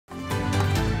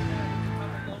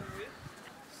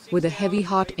With a heavy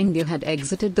heart, India had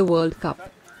exited the World Cup.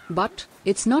 But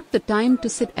it's not the time to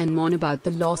sit and mourn about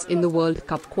the loss in the World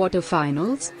Cup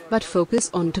quarter-finals, but focus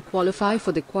on to qualify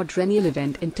for the quadrennial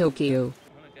event in Tokyo.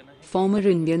 Former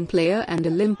Indian player and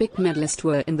Olympic medalist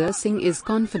Varinder Singh is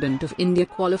confident of India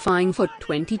qualifying for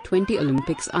 2020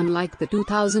 Olympics, unlike the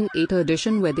 2008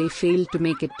 edition where they failed to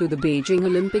make it to the Beijing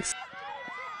Olympics.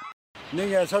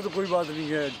 नहीं, ऐसा तो कोई बात नहीं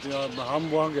है। हम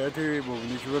वहाँ गए थे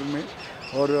भुवनेश्वर में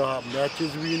और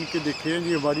मैचेस भी इनके देखे हैं।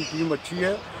 ये हमारी टीम अच्छी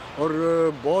है और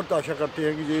बहुत आशा करते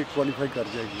हैं कि ये क्वालिफाई कर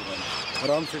जाएगी,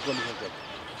 आराम से क्वालिफाई कर जाएगी।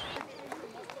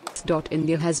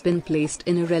 India has been placed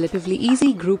in a relatively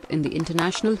easy group in the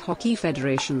International Hockey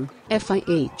Federation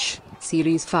 (FIH)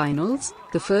 series finals,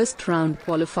 the first round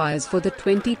qualifiers for the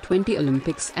 2020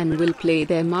 Olympics, and will play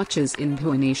their matches in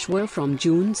Bhubaneswar from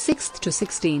June 6 to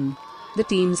 16. The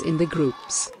teams in the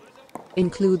groups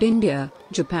include India,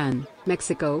 Japan,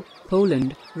 Mexico,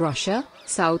 Poland, Russia,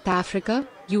 South Africa,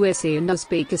 USA and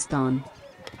Uzbekistan.